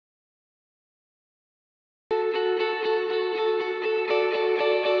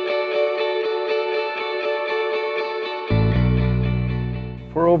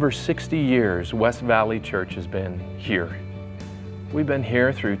over 60 years, West Valley Church has been here. We've been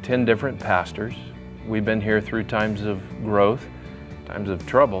here through 10 different pastors. We've been here through times of growth, times of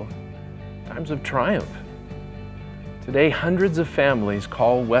trouble, times of triumph. Today, hundreds of families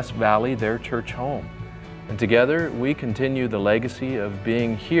call West Valley their church home. And together, we continue the legacy of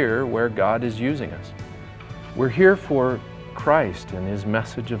being here where God is using us. We're here for Christ and His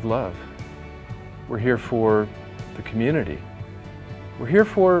message of love. We're here for the community. We're here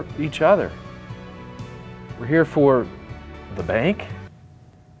for each other. We're here for the bank.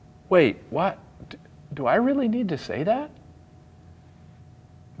 Wait, what? Do I really need to say that?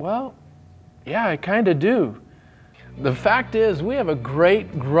 Well, yeah, I kind of do. The fact is, we have a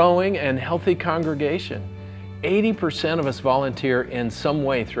great, growing, and healthy congregation. 80% of us volunteer in some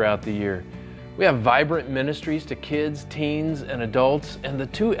way throughout the year. We have vibrant ministries to kids, teens, and adults, and the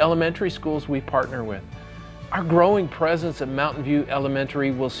 2 elementary schools we partner with. Our growing presence at Mountain View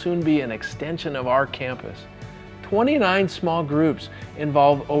Elementary will soon be an extension of our campus. 29 small groups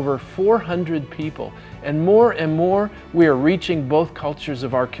involve over 400 people, and more we are reaching both cultures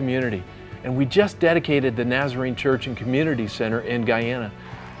of our community. And we just dedicated the Nazarene Church and Community Center in Guyana.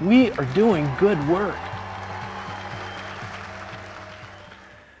 We are doing good work.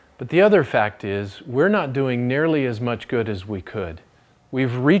 But the other fact is, we're not doing nearly as much good as we could.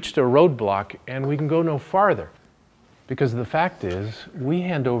 We've reached a roadblock and we can go no farther. Because the fact is, we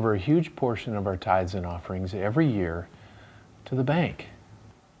hand over a huge portion of our tithes and offerings every year to the bank.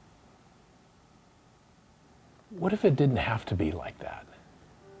 What if it didn't have to be like that?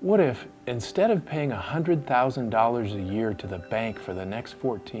 What if, instead of paying $100,000 a year to the bank for the next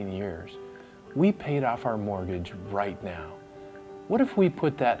 14 years, we paid off our mortgage right now? What if we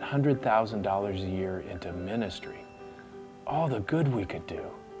put that $100,000 a year into ministry? All the good we could do.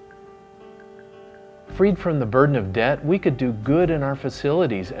 Freed from the burden of debt, we could do good in our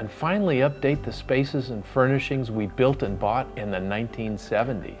facilities and finally update the spaces and furnishings we built and bought in the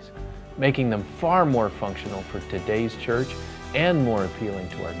 1970s, making them far more functional for today's church and more appealing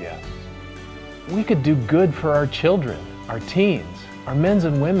to our guests. We could do good for our children, our teens, our men's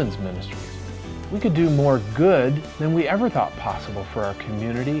and women's ministries. We could do more good than we ever thought possible for our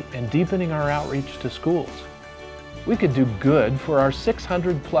community and deepening our outreach to schools. We could do good for our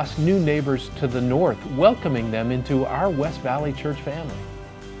 600 plus new neighbors to the north, welcoming them into our West Valley Church family.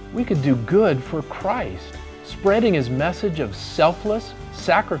 We could do good for Christ, spreading His message of selfless,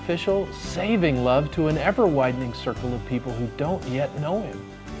 sacrificial, saving love to an ever-widening circle of people who don't yet know Him.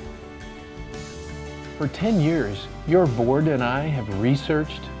 For 10 years, your board and I have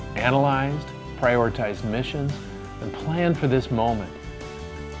researched, analyzed, prioritized missions, and planned for this moment.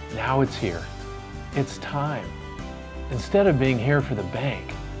 Now it's here. It's time. Instead of being here for the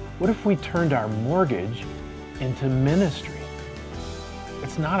bank, what if we turned our mortgage into ministry?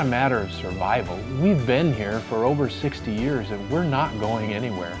 It's not a matter of survival. We've been here for over 60 years and we're not going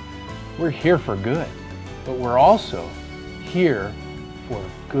anywhere. We're here for good, but we're also here for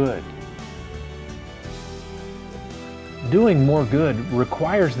good. Doing more good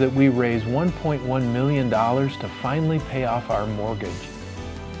requires that we raise $1.1 million to finally pay off our mortgage.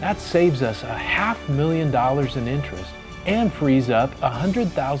 That saves us $500,000 in interest and frees up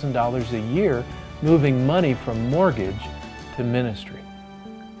 $100,000 a year moving money from mortgage to ministry.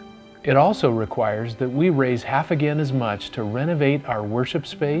 It also requires that we raise half again as much to renovate our worship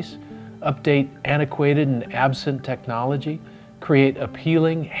space, update antiquated and absent technology, create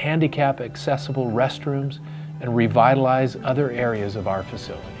appealing, handicap-accessible restrooms, and revitalize other areas of our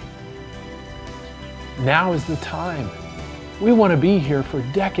facility. Now is the time. We want to be here for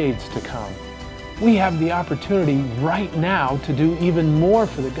decades to come. We have the opportunity right now to do even more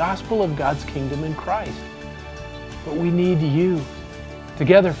for the gospel of God's kingdom in Christ. But we need you.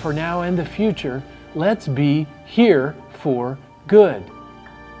 Together for now and the future, let's be here for good.